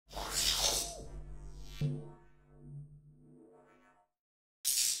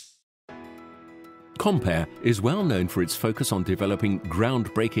CompAir is well known for its focus on developing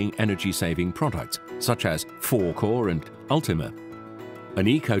groundbreaking energy-saving products, such as 4-core and Ultima. An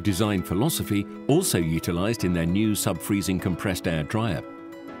eco-design philosophy also utilized in their new Subfreezing compressed air dryer.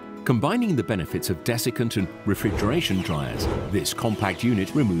 Combining the benefits of desiccant and refrigeration dryers, this compact unit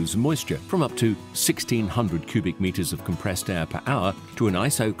removes moisture from up to 1,600 cubic meters of compressed air per hour to an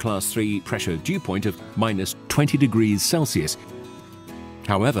ISO Class 3 pressure dew point of -20 degrees Celsius.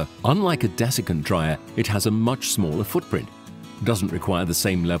 However, unlike a desiccant dryer, it has a much smaller footprint, doesn't require the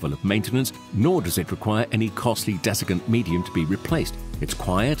same level of maintenance, nor does it require any costly desiccant medium to be replaced. It's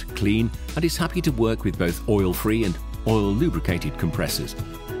quiet, clean, and is happy to work with both oil-free and oil-lubricated compressors.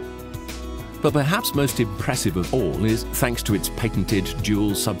 But perhaps most impressive of all is, thanks to its patented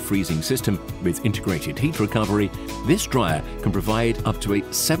dual sub-freezing system with integrated heat recovery, this dryer can provide up to a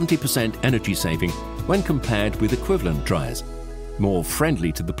 70% energy saving when compared with equivalent dryers, more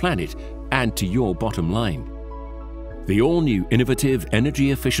friendly to the planet and to your bottom line. The all-new innovative,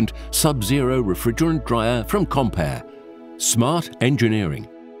 energy-efficient Sub-Zero refrigerant dryer from CompAir. Smart engineering.